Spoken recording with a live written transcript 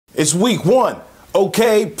It's week 1.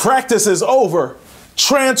 Okay, practice is over.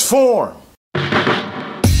 Transform.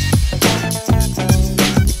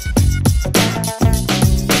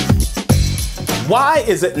 Why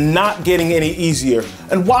is it not getting any easier?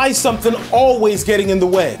 And why is something always getting in the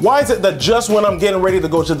way? Why is it that just when I'm getting ready to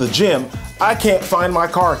go to the gym, I can't find my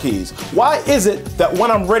car keys? Why is it that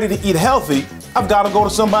when I'm ready to eat healthy, I've got to go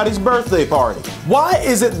to somebody's birthday party? Why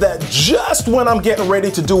is it that just when I'm getting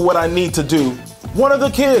ready to do what I need to do, one of the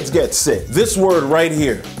kids gets sick? This word right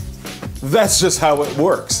here. That's just how it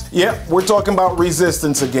works. Yep, we're talking about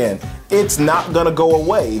resistance again. It's not gonna go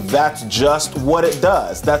away. That's just what it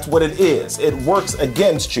does. That's what it is. It works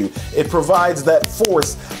against you. It provides that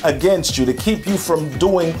force against you to keep you from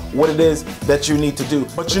doing what it is that you need to do.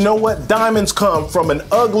 But you know what? Diamonds come from an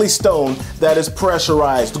ugly stone that is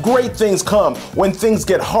pressurized. Great things come when things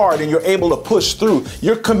get hard and you're able to push through.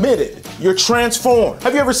 You're committed. You're transformed.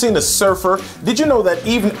 Have you ever seen a surfer? Did you know that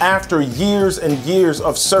even after years and years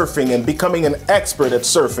of surfing and becoming an expert at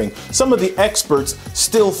surfing, some of the experts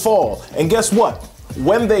still fall? And guess what?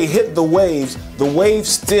 When they hit the waves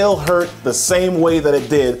still hurt the same way that it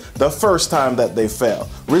did the first time that they fell.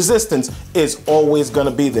 Resistance is always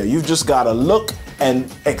gonna be there. You've just gotta look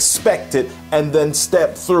and expect it and then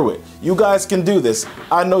step through it. You guys can do this.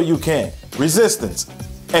 I know you can. Resistance,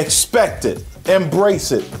 expect it,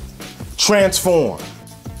 embrace it, transform.